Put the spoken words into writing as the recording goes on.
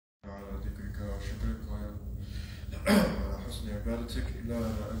شكرك وعلى حسن عبادتك إلا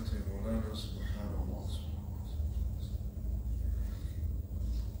ما أنت مولانا سبحان الله.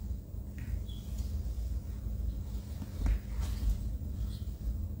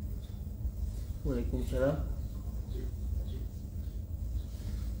 وعليكم السلام.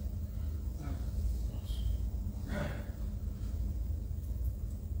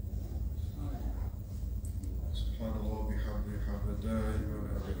 سبحان الله وبحمده حمدا دائما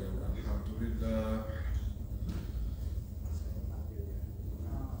أبدا الحمد لله.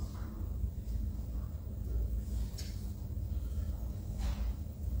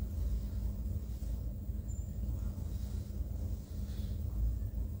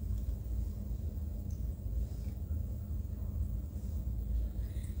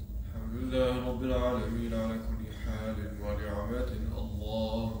 رب العالمين على كل حال ونعمة.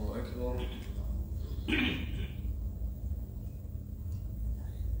 الله أكبر.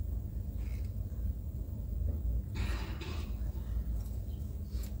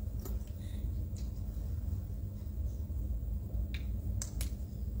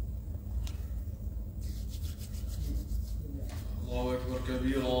 الله أكبر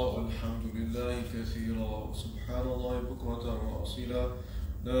كبيرا والحمد لله كثيرا سبحان الله بكرة وأصيلا.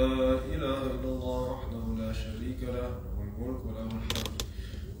 لا إله إلا الله وحده لا شريك له له الملك وله الحمد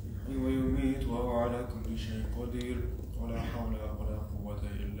يحيي ويميت وهو على كل شيء قدير ولا حول ولا قوة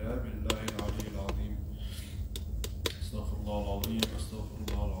إلا بالله العلي العظيم. استغفر الله العظيم استغفر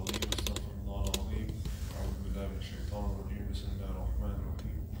الله العظيم استغفر الله العظيم. أعوذ بالله من الشيطان الرجيم. بسم الله الرحمن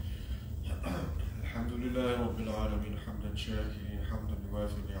الرحيم. الحمد لله رب العالمين حمدا شاكرين حمدا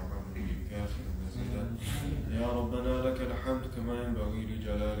يوافي نعمه ويكافئ مزيدا. يا ربنا لك الحمد كما ينبغي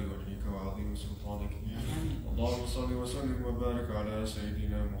لجلال وجهك وعظيم سلطانك. اللهم صل وسلم وبارك على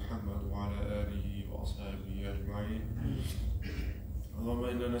سيدنا محمد وعلى آله وأصحابه أجمعين. اللهم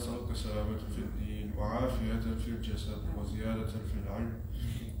إنا نسألك سلامة في الدين وعافية في الجسد وزيادة في العلم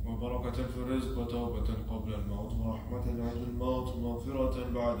وبركة في الرزق وتوبة قبل الموت ورحمة عند الموت ومغفرة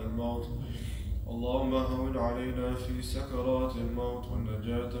بعد الموت. اللهم هون علينا في سكرات الموت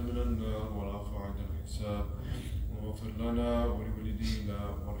والنجاة من النار والعفو عند الحساب. واغفر لنا ولوالدينا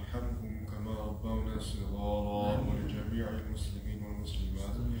وارحمهم كما ربونا صغارا ولجميع المسلمين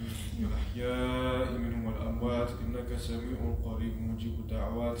والمسلمات الأحياء منهم والأموات إنك سميع قريب مجيب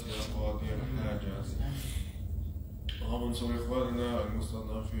الدعوات يا قاضي الحاجات. اللهم انصر إخواننا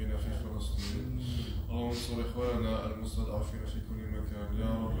المستضعفين في فلسطين. اللهم انصر إخواننا المستضعفين في كل مكان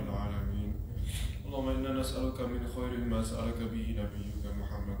يا رب العالمين. اللهم إنا نسألك من خير ما سألك به نبيك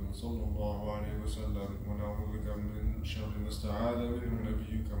محمد صلى الله عليه وسلم ونعوذ بك من شر ما استعاذ منه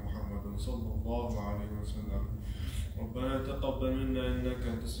نبيك محمد صلى الله عليه وسلم. ربنا تقبل منا إنك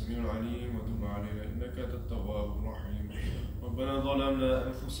أنت السميع العليم وتب علينا إنك أنت التواب الرحيم. ربنا ظلمنا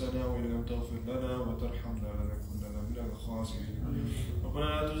أنفسنا وإن لم تغفر لنا وترحمنا لنكونن من الخاسرين. ربنا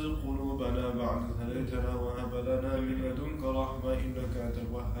لا تزغ قلوبنا بعد إذ هديتنا وهب لنا من لدنك رحمة إنك أنت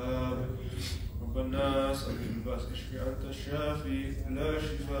الوهاب. رب الناس أذهب البأس اشف أنت الشافي لا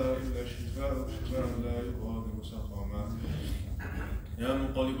شفاء إلا شفاء شفاء لا يغادر سقما. يا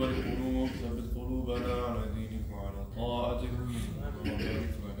مقلب القلوب ثبت قلوبنا على دينك وعلى طاعتك.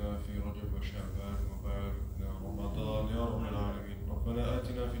 وبارك لنا في رجب وشعبان وبارك لنا رمضان يا رب العالمين. ربنا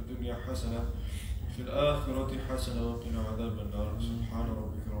آتنا في الدنيا حسنة وفي الآخرة حسنة وقنا عذاب النار. سبحان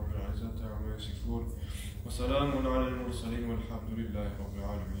ربك رب العزة عما يصفون وسلام على المرسلين والحمد لله رب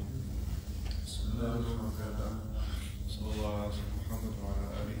العالمين. بسم الله الرحمن الرحيم. صلى الله على سيدنا محمد وعلى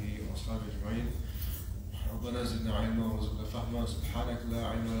آله وأصحابه أجمعين. ربنا زدنا علما وارزقنا فهما. سبحانك لا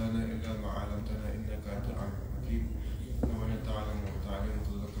علم لنا إلا ما علمتنا إنك أنت العليم الحكيم. ومن تعلم وتعلم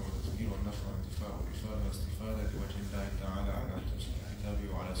وتذكر وتذكير والنفع والانتفاع والإفادة والاستفادة لوجه الله تعالى على تفسير كتابه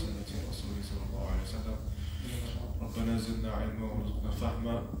وعلى سنة رسوله صلى الله عليه وسلم. ربنا زدنا علما وارزقنا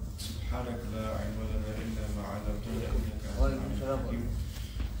فهما. سبحانك لا علم لنا إلا ما علمتنا إنك أنت العليم الحكيم.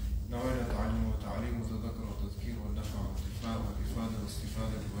 نوينا تعلم وتعليم وتذكر وتذكير والنفع والانتفاع والإفادة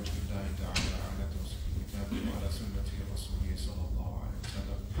والاستفادة لوجه الله تعالى على توصيف كتابه وعلى سنة رسوله صلى الله عليه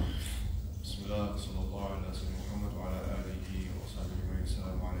وسلم. بسم الله صلى الله على سيدنا محمد وعلى آله وصحبه أجمعين.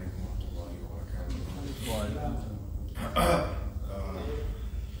 السلام عليكم ورحمة الله وبركاته.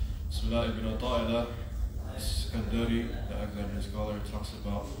 بسم الله Ibn Ata'illah Iskandari, the Examining scholar, talks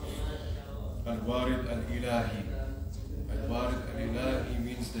about Al-Warid Al-Ilahi. Al-Warid Al-Ilahi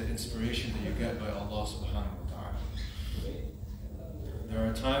means the inspiration that you get by Allah subhanahu wa ta'ala. There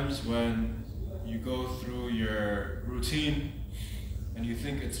are times when you go through your routine and you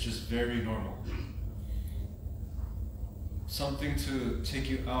think it's just very normal. Something to take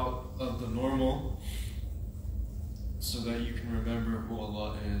you out of the normal so that you can remember who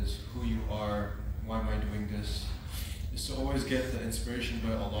Allah is, who you are, why am I doing this? Is to always get the inspiration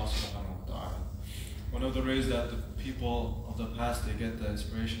by Allah subhanahu wa ta'ala. One of the ways that the people of the past, they get the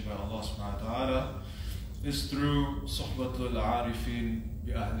inspiration by Allah subhanahu wa ta'ala is through suhbatul arifin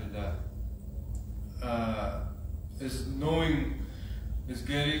bi ahlillah. Is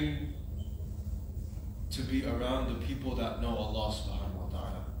getting to be around the people that know Allah subhanahu wa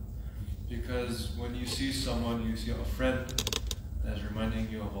ta'ala. Because when you see someone, you see a friend that's reminding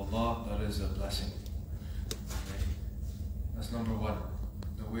you of Allah, that is a blessing. Okay? That's number one,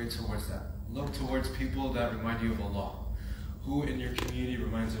 the way towards that. Look towards people that remind you of Allah. Who in your community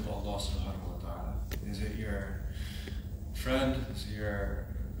reminds you of Allah subhanahu wa ta'ala? Is it your friend? Is it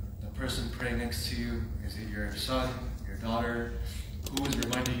the person praying next to you? Is it your son, your daughter? Who is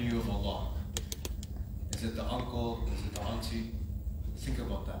reminding you of Allah? Is it the uncle? Is it the auntie? Think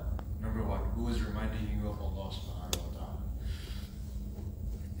about that. Number one, who is reminding you of Allah subhanahu wa ta'ala?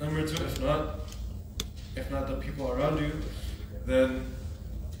 Number two, if not the people around you, then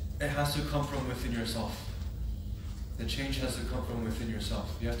it has to come from within yourself. The change has to come from within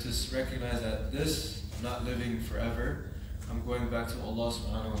yourself. You have to recognize that this, I'm not living forever. I'm going back to Allah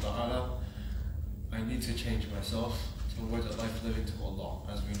subhanahu wa ta'ala. I need to change myself towards a life living to Allah.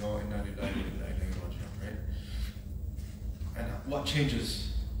 As we know, inna lillahi wa inna ilayhi raji'un, right? And what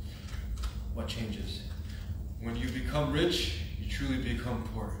changes? What changes? When you become rich, you truly become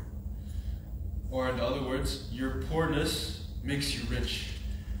poor. Or in other words, your poorness makes you rich.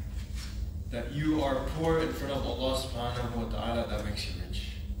 That you are poor in front of Allah subhanahu wa ta'ala, that makes you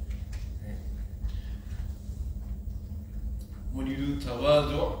rich. Right? When you do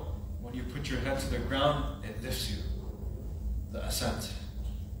tawadu', when you put your head to the ground, it lifts you. The ascent.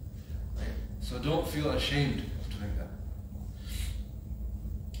 Right? So don't feel ashamed of doing that.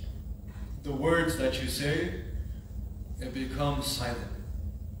 The words that you say, it becomes silent.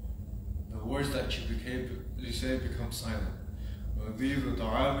 The words that you say become silent.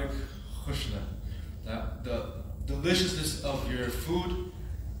 That the deliciousness of your food,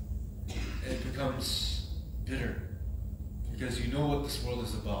 it becomes bitter. Because you know what this world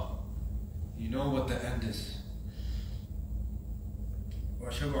is about. You know what the end is.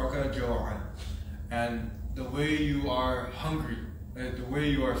 And the way you are hungry, the way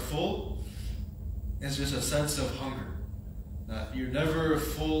you are full, is just a sense of hunger. That you're never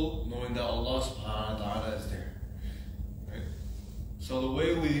full knowing that Allah subhanahu wa ta'ala is there. Right? So the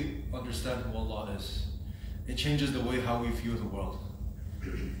way we understand who Allah is, it changes the way how we view the world.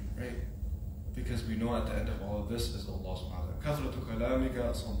 Right? Because we know at the end of all of this is Allah subhanahu wa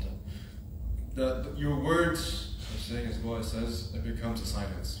ta'ala. Your words, I'm saying as well, it says, it becomes a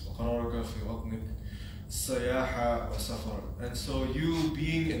silence. And so you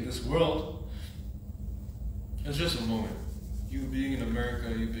being in this world, it's just a moment. You being in America,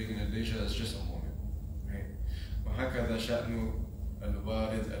 you being in Indonesia, it's just a moment. Right?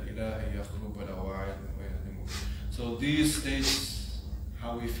 So these states,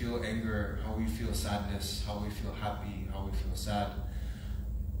 how we feel anger, how we feel sadness, how we feel happy, how we feel sad,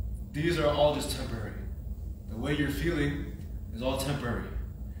 these are all just temporary. The way you're feeling is all temporary.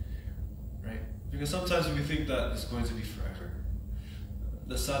 Right? Because sometimes we think that it's going to be forever.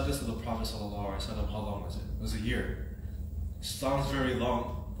 The sadness of the Prophet ﷺ, how long was it? It was a year. It sounds very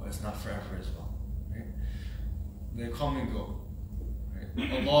long, but it's not forever as well. Right? They come and go.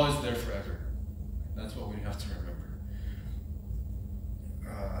 Right? Allah is there forever. That's what we have to remember.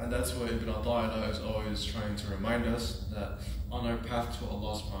 And that's what Ibn Atta'illah is always trying to remind us, that on our path to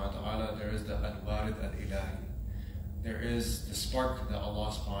Allah subhanahu wa ta'ala, there is the al-warid al-ilahi. There is the spark that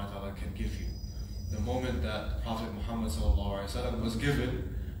Allah subhanahu wa ta'ala can give you. The moment that Prophet Muhammad sallallahu alaihi wasallam was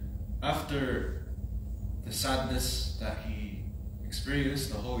given, after the sadness that he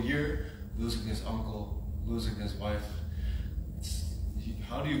experienced the whole year, losing his uncle, losing his wife,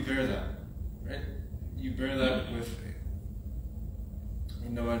 how do you bear that? Right? You bear that with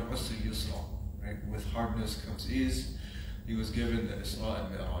right? With hardness comes ease. He was given the Isra and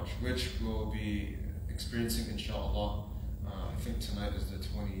Mi'raj, which we'll be experiencing inshallah. I think tonight is the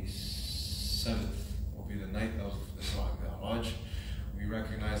 27th, will be the night of Isra and Mi'raj. We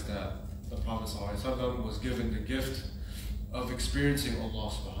recognize that the Prophet ﷺ was given the gift of experiencing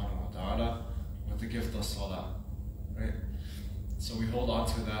Allah subhanahu wa ta'ala with the gift of salah. Right? So we hold on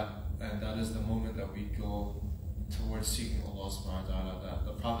to that, and that is the moment that we go towards seeking Allah subhanahu wa ta'ala. That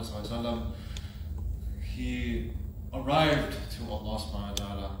the Prophet ﷺ, he arrived to Allah subhanahu wa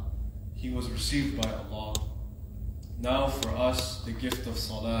ta'ala. He was received by Allah. Now for us, the gift of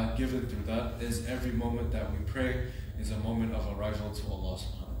salah given through that is every moment that we pray is a moment of arrival to Allah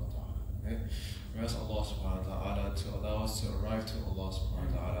subhanahu wa ta'ala. Right? We ask Allah subhanahu wa ta'ala to allow us to arrive to Allah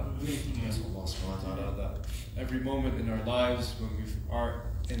subhanahu wa ta'ala. We ask Allah Allah subhanahu wa ta'ala that every moment in our lives when we are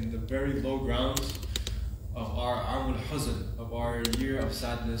in the very low grounds of our Amul Huzn, of our year of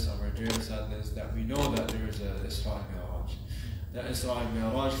sadness, of our day of sadness, that we know that there is a Isra and Mi'raj. That Isra and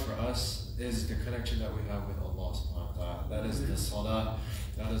Mi'raj for us is the connection that we have with Allah subhanahu wa ta'ala. That is the salah,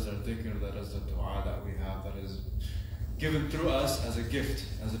 that is our dhikr, that is the dua that we have, that is given through us as a gift,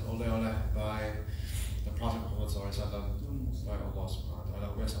 as an awliya by the Prophet Muhammad sallallahu alaihi wasallam, by Allah subhanahu wa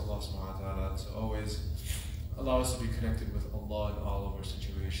ta'ala. We ask Allah subhanahu wa ta'ala to always allow us to be connected with Allah in all of our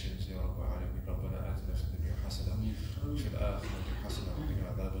situations. Ya Rabbil Alameen. Rabbana atina fid dunya hasana wa fil akhirati hasana wa qina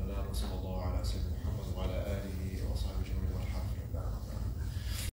adhaban nar. Wa sallallahu ala sayyidina Muhammad wa ala alihi wa sahbihi ajma'in.